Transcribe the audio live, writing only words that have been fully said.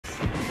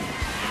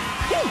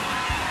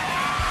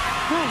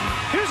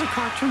Here's a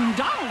cartoon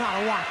Donald ought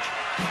to watch.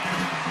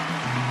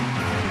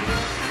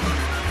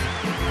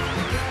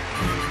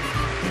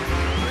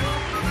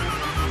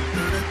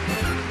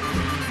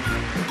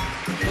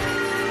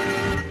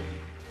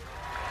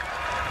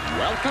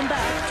 Welcome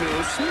back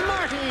to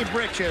Smarty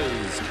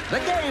Britches, the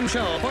game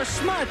show for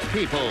smart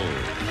people.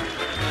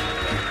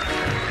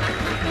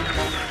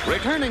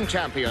 Returning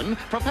champion,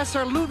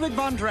 Professor Ludwig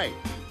Von Drake.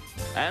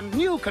 And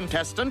new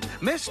contestant,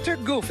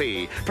 Mr.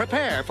 Goofy.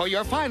 Prepare for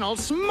your final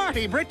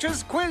Smarty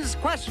Britches quiz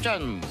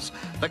questions.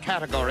 The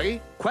category,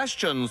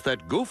 questions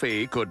that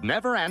Goofy could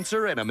never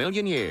answer in a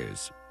million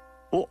years.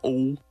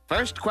 Uh-oh.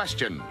 First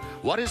question,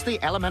 what is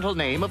the elemental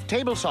name of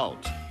table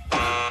salt?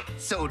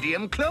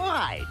 Sodium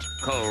chloride.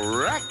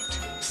 Correct.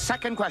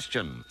 Second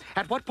question,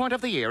 at what point of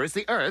the year is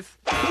the Earth...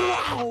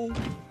 Wow!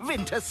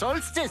 Winter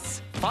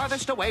solstice.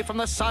 farthest away from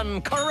the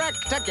sun?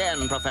 Correct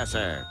again,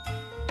 Professor.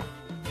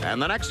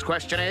 And the next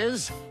question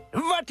is...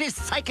 What is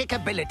psychic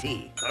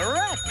ability?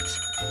 Correct!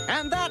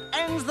 And that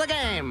ends the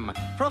game.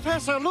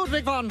 Professor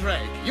Ludwig Von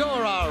Drake, you're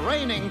our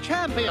reigning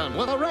champion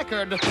with a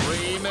record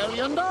 $3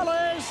 million.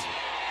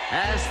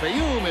 As for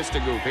you,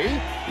 Mr. Goofy,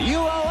 you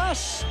owe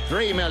us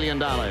 $3 million.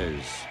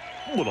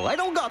 Well, I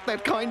don't got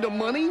that kind of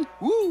money.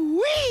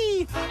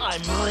 Woo-wee!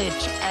 I'm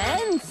rich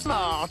and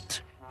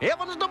smart.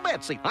 Heavens to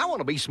Betsy, I want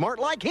to be smart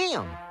like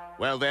him.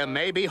 Well, there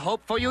may be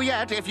hope for you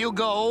yet if you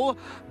go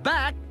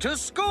back to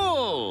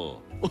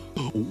school.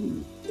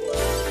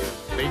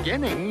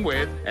 Beginning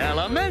with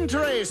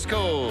elementary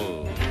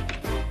school.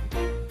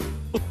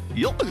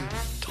 Yup,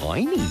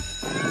 tiny.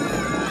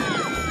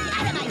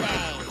 Out of my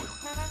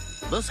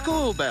way. The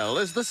school bell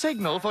is the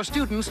signal for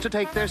students to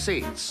take their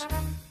seats.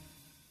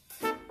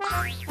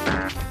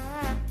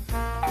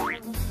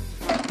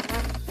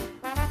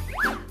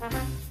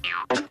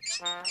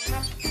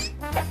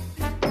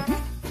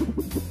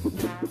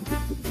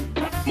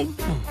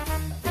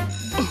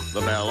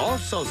 The bell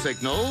also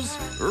signals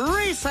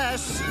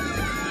recess.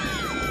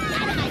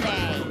 Out of my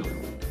way.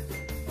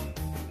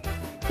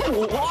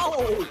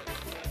 Whoa!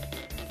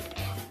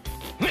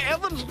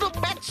 Heavens to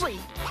Betsy!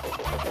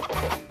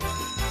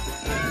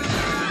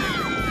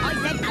 I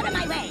said out of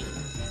my way.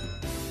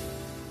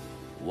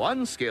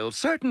 One skill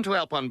certain to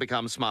help one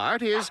become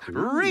smart is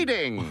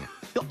reading.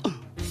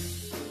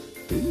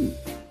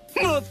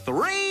 The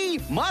Three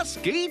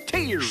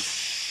Musketeers.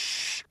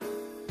 Shh.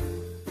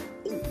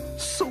 Oh,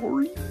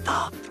 sorry.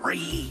 The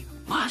Three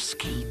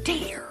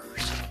Musketeers.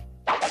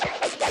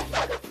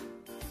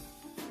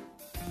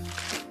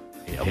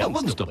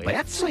 Heavens to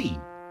Betsy.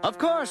 Of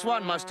course,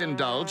 one must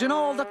indulge in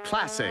all the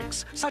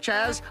classics, such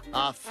as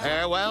A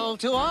Farewell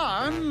to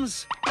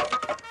Arms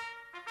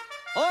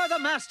or the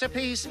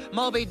masterpiece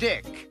Moby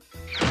Dick.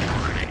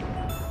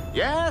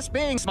 Yes,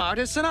 being smart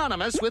is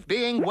synonymous with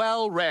being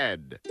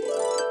well-read.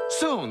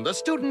 Soon, the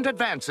student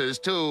advances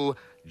to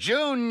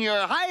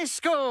junior high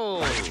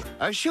school.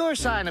 A sure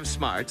sign of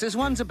smarts is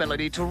one's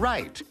ability to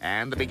write,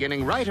 and the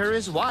beginning writer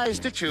is wise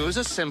to choose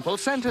a simple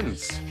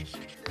sentence.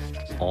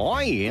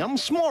 I am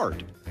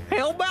smart.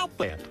 How about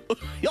that?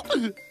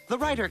 The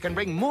writer can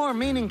bring more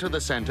meaning to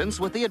the sentence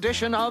with the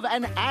addition of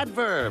an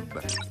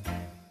adverb.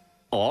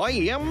 I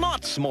am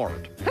not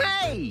smart.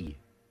 Hey!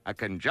 A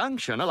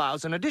conjunction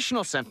allows an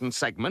additional sentence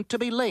segment to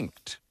be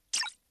linked.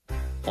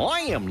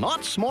 I am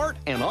not smart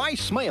and I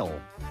smell.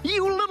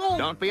 You little...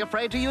 Don't be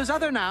afraid to use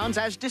other nouns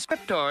as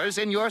descriptors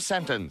in your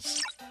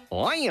sentence.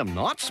 I am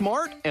not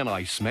smart and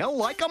I smell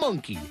like a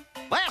monkey.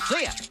 That's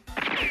it.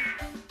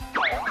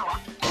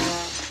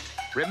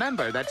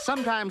 Remember that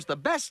sometimes the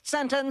best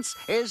sentence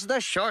is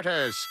the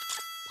shortest.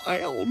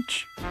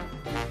 Ouch.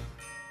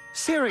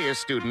 Serious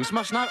students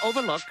must not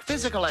overlook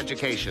physical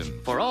education,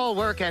 for all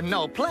work and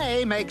no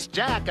play makes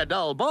Jack a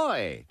dull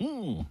boy.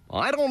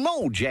 I don't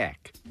know,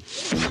 Jack.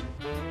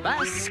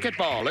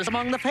 Basketball is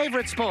among the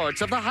favorite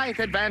sports of the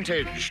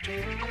height-advantaged.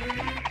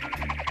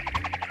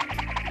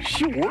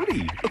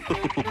 Shorty.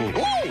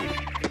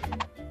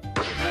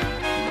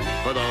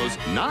 For those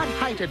not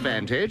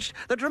height-advantaged,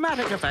 the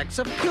dramatic effects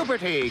of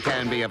puberty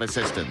can be of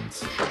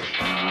assistance.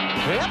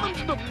 Heavens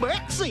to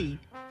Betsy.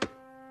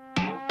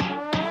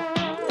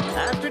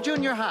 After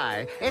junior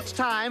high, it's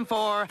time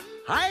for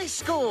high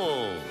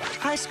school.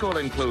 High school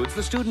includes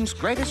the student's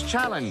greatest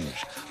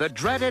challenge, the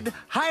dreaded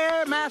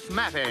higher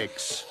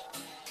mathematics.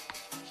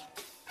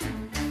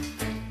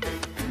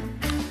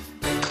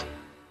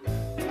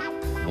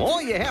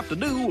 All you have to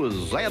do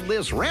is add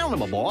this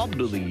roundabout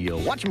to the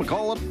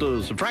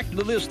whatchamacallit subtracted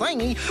to this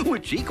thingy,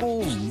 which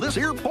equals this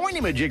here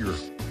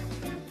pointymajigger.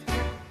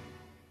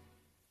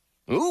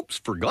 Oops,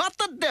 forgot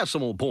the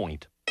decimal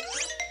point.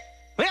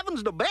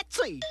 Heavens to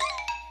Betsy!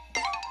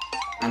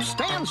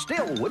 Stand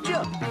still, would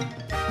you?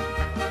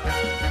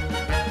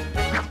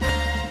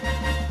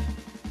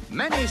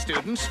 Many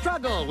students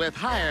struggle with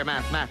higher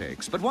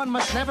mathematics, but one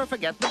must never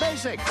forget the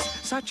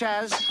basics, such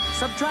as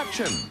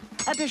subtraction,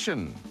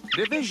 addition,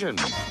 division,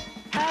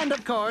 and,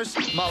 of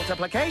course,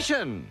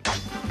 multiplication.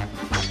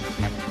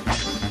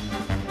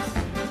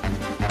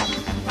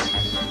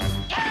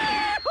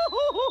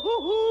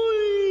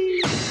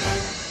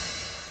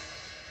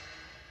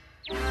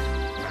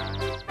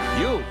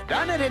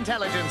 it,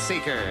 intelligence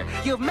seeker.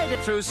 You've made it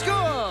through school.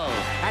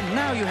 And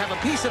now you have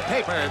a piece of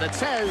paper that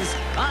says,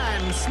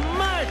 I'm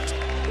smart.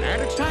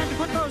 And it's time to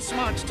put those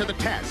smarts to the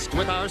test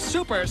with our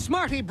Super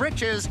Smarty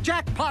Britches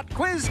Jackpot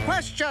Quiz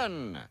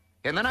question.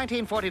 In the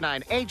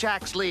 1949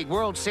 Ajax League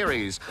World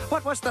Series,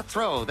 what was the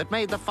throw that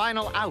made the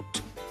final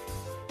out?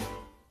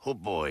 Oh,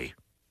 boy.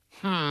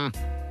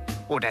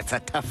 Oh, that's a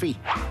toughie.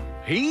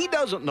 He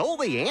doesn't know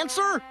the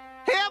answer?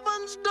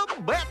 Heavens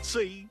to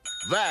Betsy!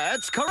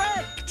 That's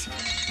correct.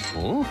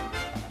 Huh?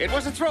 It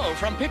was a throw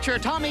from pitcher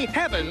Tommy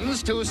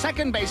Heavens to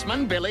second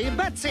baseman Billy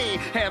Betsy.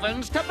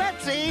 Heavens to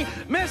Betsy,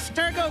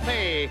 Mr.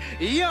 Goofy.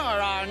 You're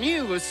our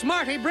new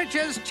Smarty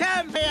Britches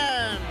champion.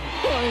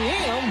 I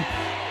am.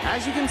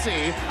 As you can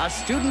see, a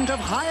student of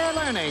higher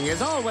learning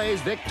is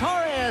always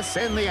victorious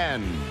in the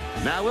end.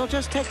 Now we'll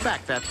just take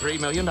back that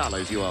 $3 million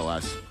you owe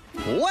us.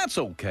 Well, that's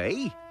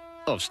okay.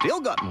 I've still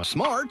got my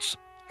smarts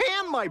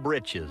and my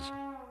britches.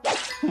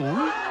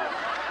 Huh?